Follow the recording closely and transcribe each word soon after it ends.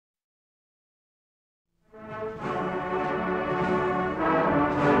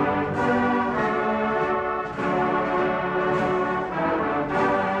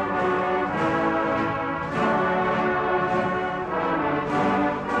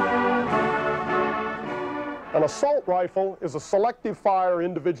An assault rifle is a selective fire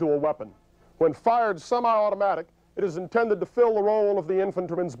individual weapon. When fired semi-automatic, it is intended to fill the role of the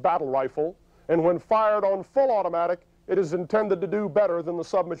infantryman's battle rifle, and when fired on full automatic, it is intended to do better than the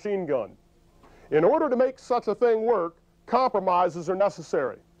submachine gun. In order to make such a thing work, compromises are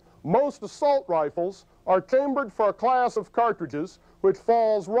necessary. Most assault rifles are chambered for a class of cartridges which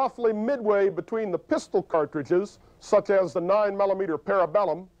falls roughly midway between the pistol cartridges, such as the 9mm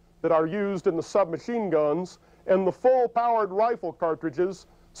Parabellum, that are used in the submachine guns, and the full-powered rifle cartridges,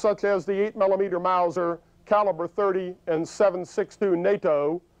 such as the 8mm Mauser, caliber 30, and 7.62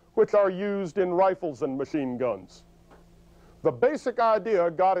 NATO, which are used in rifles and machine guns. The basic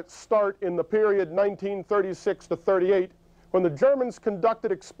idea got its start in the period 1936 to 38, when the Germans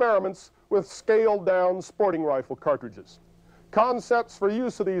conducted experiments with scaled-down sporting rifle cartridges. Concepts for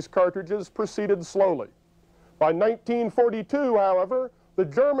use of these cartridges proceeded slowly. By 1942, however, the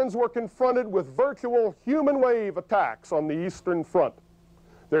Germans were confronted with virtual human wave attacks on the Eastern Front.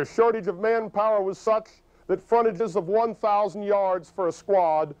 Their shortage of manpower was such that frontages of 1,000 yards for a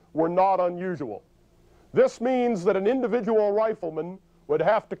squad were not unusual. This means that an individual rifleman would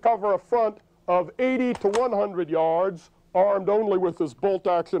have to cover a front of 80 to 100 yards, armed only with his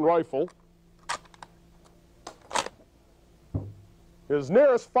bolt-action rifle. His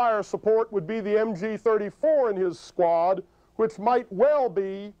nearest fire support would be the MG-34 in his squad, which might well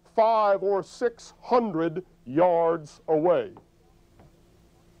be 500 or 600 yards away.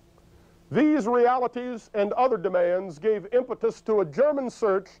 These realities and other demands gave impetus to a German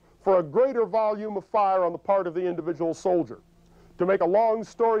search for a greater volume of fire on the part of the individual soldier. To make a long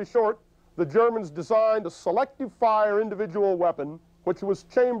story short, the Germans designed a selective fire individual weapon which was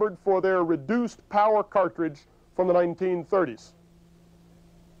chambered for their reduced power cartridge from the 1930s.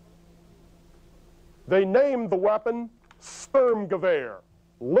 They named the weapon Sturmgewehr,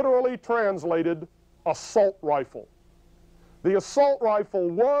 literally translated assault rifle. The assault rifle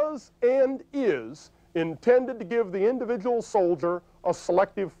was and is intended to give the individual soldier a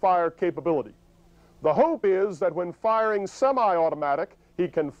selective fire capability. The hope is that when firing semi-automatic, he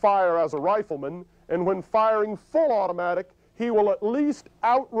can fire as a rifleman, and when firing full automatic, he will at least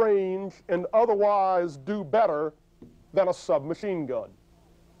outrange and otherwise do better than a submachine gun.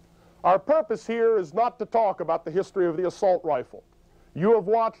 Our purpose here is not to talk about the history of the assault rifle. You have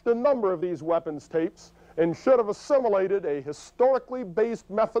watched a number of these weapons tapes and should have assimilated a historically based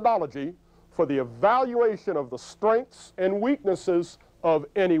methodology for the evaluation of the strengths and weaknesses of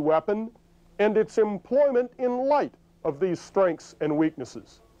any weapon and its employment in light of these strengths and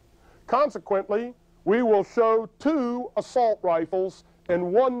weaknesses. Consequently, we will show 2 assault rifles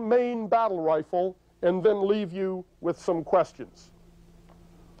and 1 main battle rifle and then leave you with some questions.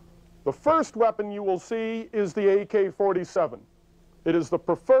 The first weapon you will see is the AK-47. It is the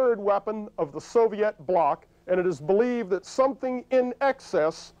preferred weapon of the Soviet bloc, and it is believed that something in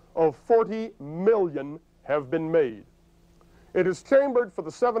excess of 40 million have been made. It is chambered for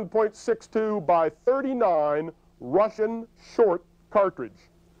the 7.62 by 39 Russian short cartridge.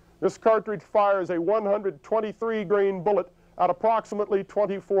 This cartridge fires a 123 grain bullet at approximately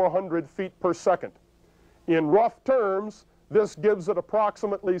 2,400 feet per second. In rough terms, this gives it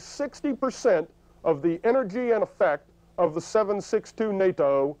approximately 60% of the energy and effect of the 7.62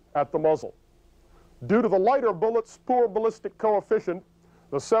 NATO at the muzzle. Due to the lighter bullet's poor ballistic coefficient,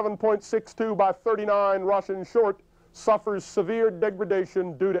 the 7.62 by 39 Russian short suffers severe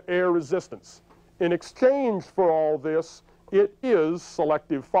degradation due to air resistance. In exchange for all this, it is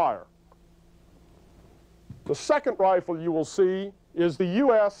selective fire. The second rifle you will see is the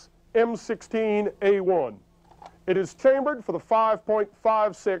US M16A1. It is chambered for the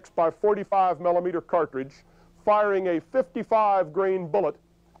 5.56 by 45 millimeter cartridge, firing a 55 grain bullet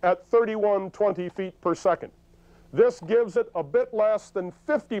at 3120 feet per second. This gives it a bit less than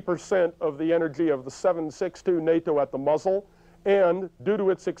 50% of the energy of the 7.62 NATO at the muzzle, and due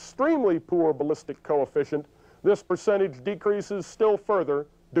to its extremely poor ballistic coefficient, this percentage decreases still further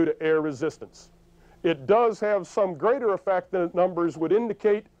due to air resistance. It does have some greater effect than its numbers would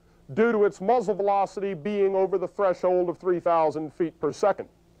indicate due to its muzzle velocity being over the threshold of 3,000 feet per second.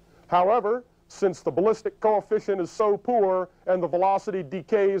 However, since the ballistic coefficient is so poor and the velocity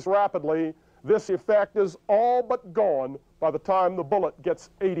decays rapidly, this effect is all but gone by the time the bullet gets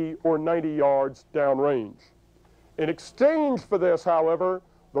 80 or 90 yards downrange. In exchange for this, however,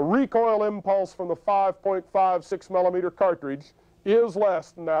 the recoil impulse from the 5.56 millimeter cartridge is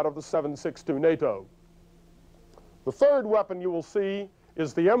less than that of the 7.62 NATO. The third weapon you will see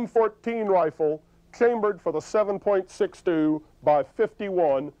is the M14 rifle, chambered for the 7.62 by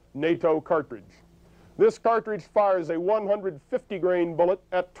 51 NATO cartridge. This cartridge fires a 150 grain bullet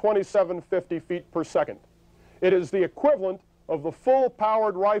at 2750 feet per second. It is the equivalent of the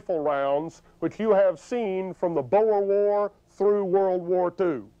full-powered rifle rounds which you have seen from the Boer War through World War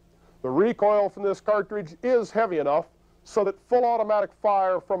II. The recoil from this cartridge is heavy enough so that full automatic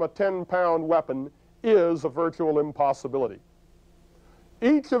fire from a 10-pound weapon is a virtual impossibility.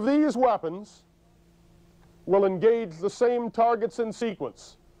 Each of these weapons will engage the same targets in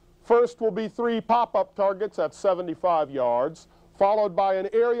sequence. First will be 3 pop-up targets at 75 yards, followed by an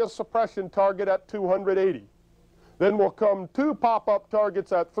area suppression target at 280. Then will come 2 pop-up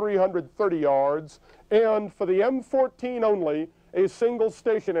targets at 330 yards, and for the M14 only, a single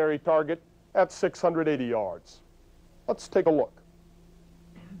stationary target at 680 yards. Let's take a look.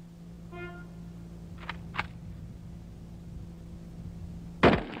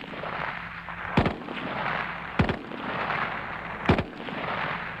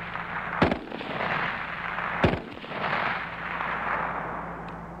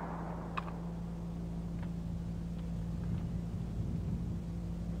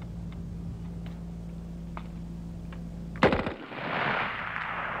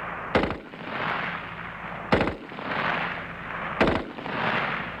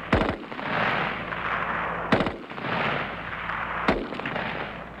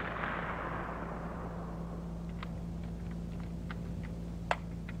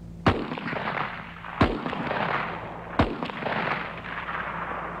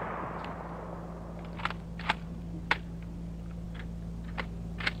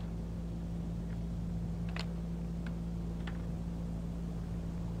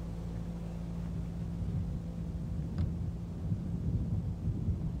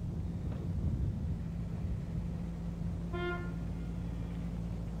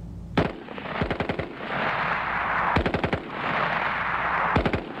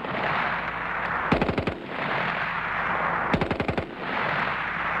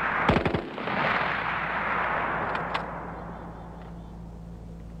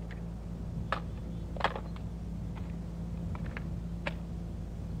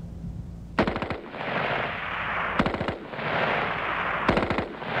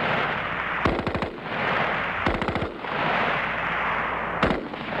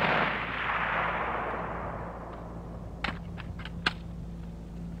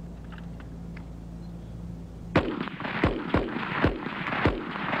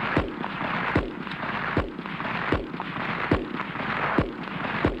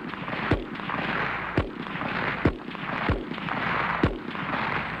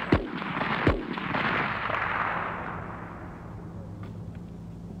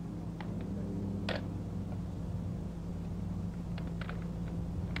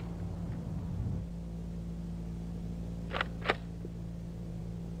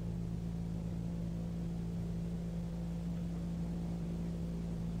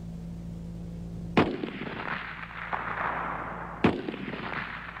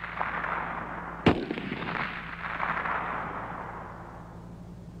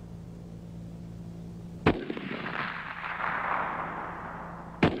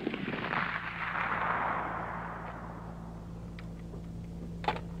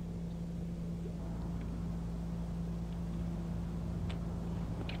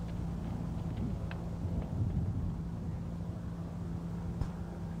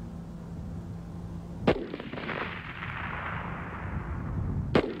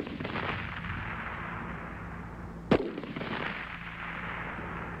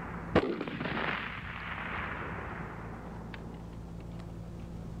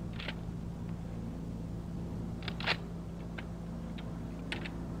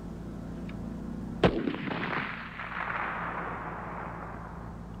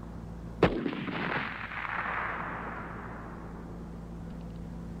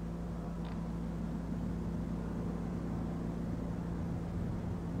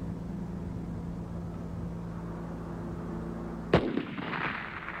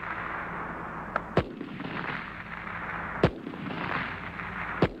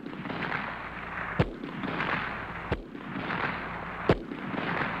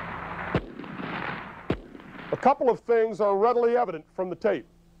 A couple of things are readily evident from the tape.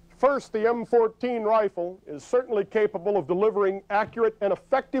 First, the M14 rifle is certainly capable of delivering accurate and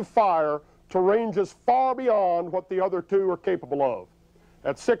effective fire to ranges far beyond what the other two are capable of.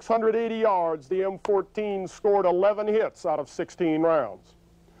 At 680 yards, the M14 scored 11 hits out of 16 rounds.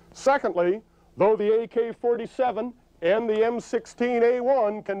 Secondly, though the AK-47 and the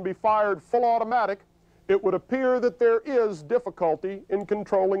M16A1 can be fired full automatic, it would appear that there is difficulty in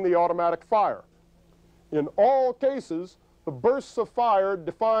controlling the automatic fire. In all cases, the bursts of fire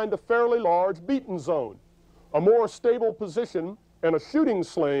defined a fairly large beaten zone. A more stable position and a shooting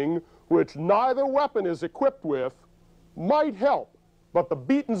sling which neither weapon is equipped with, might help, but the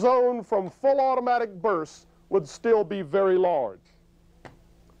beaten zone from full automatic bursts would still be very large.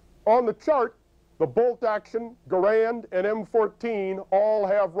 On the chart, the bolt action, Garand, and M14 all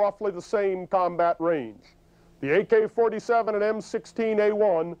have roughly the same combat range. The AK-47 and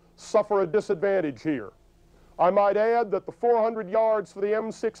M16A1 suffer a disadvantage here. I might add that the 400 yards for the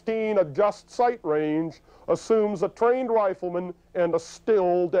M16 adjust sight range assumes a trained rifleman and a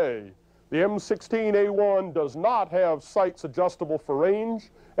still day. The M16A1 does not have sights adjustable for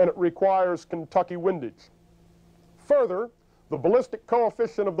range, and it requires Kentucky windage. Further, the ballistic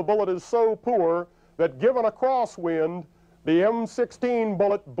coefficient of the bullet is so poor that given a crosswind, the M16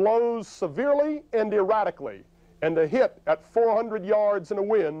 bullet blows severely and erratically, and a hit at 400 yards in a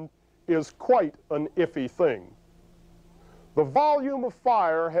wind is quite an iffy thing. The volume of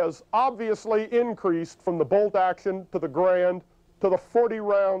fire has obviously increased from the bolt action to the Garand to the 40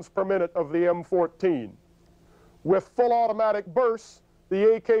 rounds per minute of the M14. With full automatic bursts,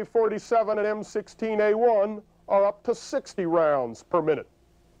 the AK-47 and M16A1 are up to 60 rounds per minute.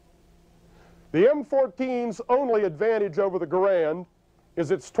 The M14's only advantage over the Garand is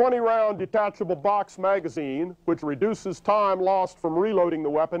its 20-round detachable box magazine, which reduces time lost from reloading the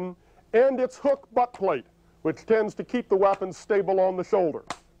weapon, and its hook butt plate, which tends to keep the weapon stable on the shoulder.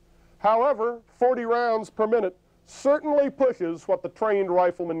 However, 40 rounds per minute certainly pushes what the trained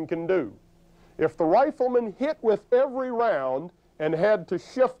rifleman can do. If the rifleman hit with every round and had to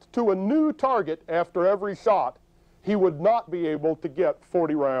shift to a new target after every shot, he would not be able to get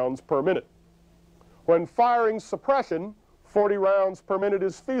 40 rounds per minute. When firing suppression, 40 rounds per minute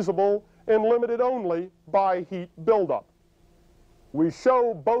is feasible and limited only by heat buildup. We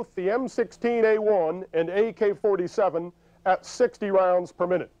show both the M16A1 and AK-47 at 60 rounds per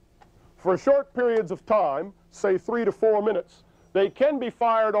minute. For short periods of time, say 3 to 4 minutes, they can be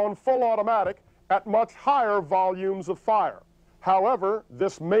fired on full automatic at much higher volumes of fire. However,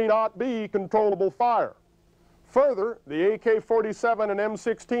 this may not be controllable fire. Further, the AK-47 and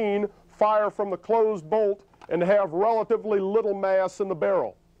M16 fire from the closed bolt and have relatively little mass in the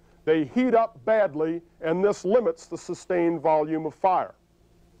barrel. They heat up badly, and this limits the sustained volume of fire.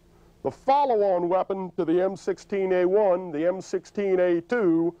 The follow-on weapon to the M16A1, the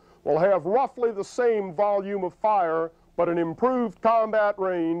M16A2, will have roughly the same volume of fire, but an improved combat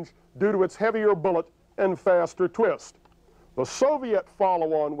range due to its heavier bullet and faster twist. The Soviet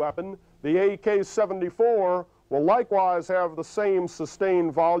follow-on weapon, the AK-74, will likewise have the same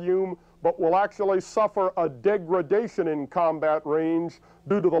sustained volume, but will actually suffer a degradation in combat range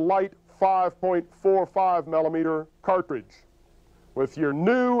due to the light 5.45 millimeter cartridge. With your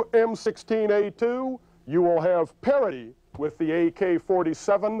new M16A2, you will have parity with the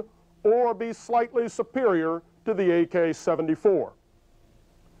AK-47 or be slightly superior to the AK-74.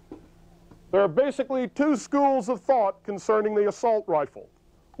 There are basically two schools of thought concerning the assault rifle.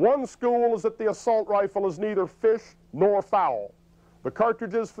 One school is that the assault rifle is neither fish nor fowl. The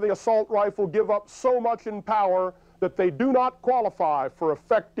cartridges for the assault rifle give up so much in power that they do not qualify for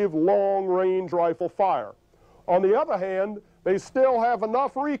effective long-range rifle fire. On the other hand, they still have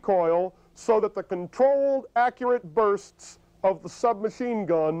enough recoil so that the controlled, accurate bursts of the submachine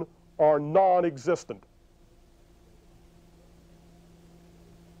gun are non-existent.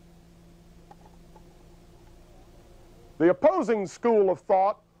 The opposing school of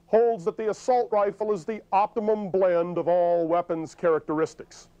thought holds that the assault rifle is the optimum blend of all weapons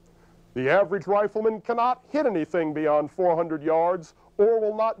characteristics. The average rifleman cannot hit anything beyond 400 yards or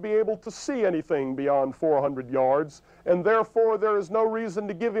will not be able to see anything beyond 400 yards, and therefore there is no reason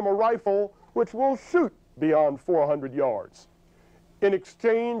to give him a rifle which will shoot beyond 400 yards. In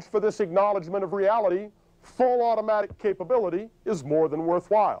exchange for this acknowledgement of reality, full automatic capability is more than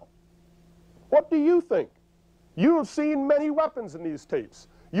worthwhile. What do you think? You have seen many weapons in these tapes.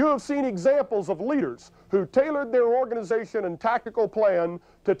 You have seen examples of leaders who tailored their organization and tactical plan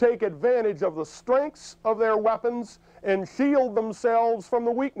to take advantage of the strengths of their weapons and shield themselves from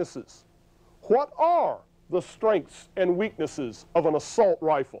the weaknesses. What are the strengths and weaknesses of an assault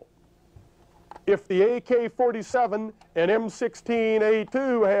rifle? If the AK-47 and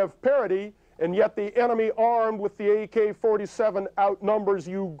M16A2 have parity, and yet the enemy armed with the AK-47 outnumbers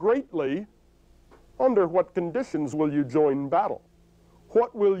you greatly, under what conditions will you join battle?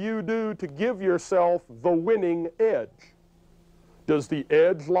 What will you do to give yourself the winning edge? Does the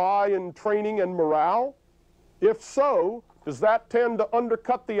edge lie in training and morale? If so, does that tend to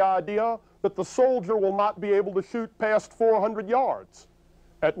undercut the idea that the soldier will not be able to shoot past 400 yards?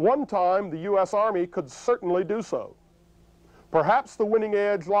 At one time, the U.S. Army could certainly do so. Perhaps the winning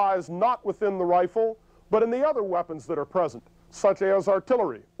edge lies not within the rifle, but in the other weapons that are present, such as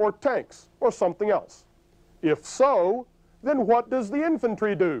artillery or tanks or something else? If so, then what does the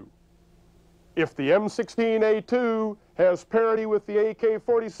infantry do? If the M16A2 has parity with the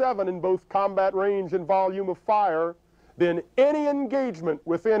AK-47 in both combat range and volume of fire, then any engagement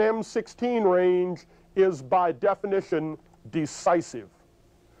within M16 range is by definition decisive.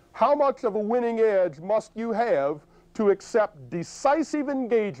 How much of a winning edge must you have to accept decisive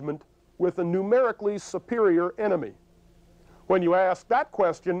engagement with a numerically superior enemy? When you ask that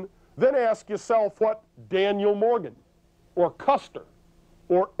question, then ask yourself what Daniel Morgan, or Custer,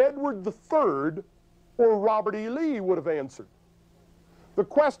 or Edward III, or Robert E. Lee would have answered. The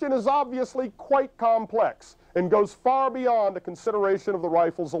question is obviously quite complex and goes far beyond a consideration of the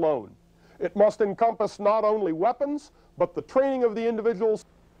rifles alone. It must encompass not only weapons, but the training of the individual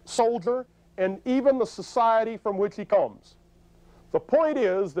soldier and even the society from which he comes. The point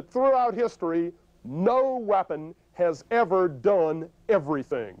is that throughout history, no weapon has ever done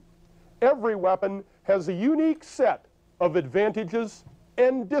everything. Every weapon has a unique set of advantages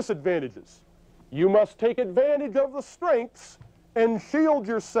and disadvantages. You must take advantage of the strengths and shield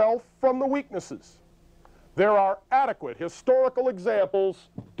yourself from the weaknesses. There are adequate historical examples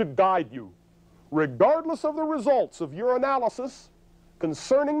to guide you. Regardless of the results of your analysis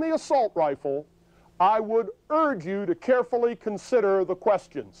concerning the assault rifle, I would urge you to carefully consider the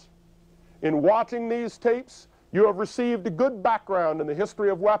questions. In watching these tapes, you have received a good background in the history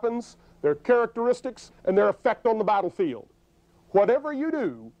of weapons, their characteristics, and their effect on the battlefield. Whatever you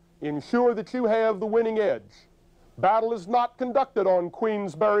do, ensure that you have the winning edge. Battle is not conducted on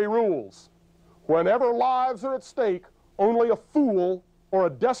Queensberry rules. Whenever lives are at stake, only a fool or a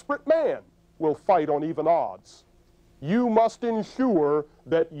desperate man will fight on even odds. You must ensure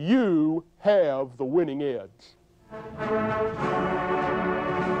that you have the winning edge.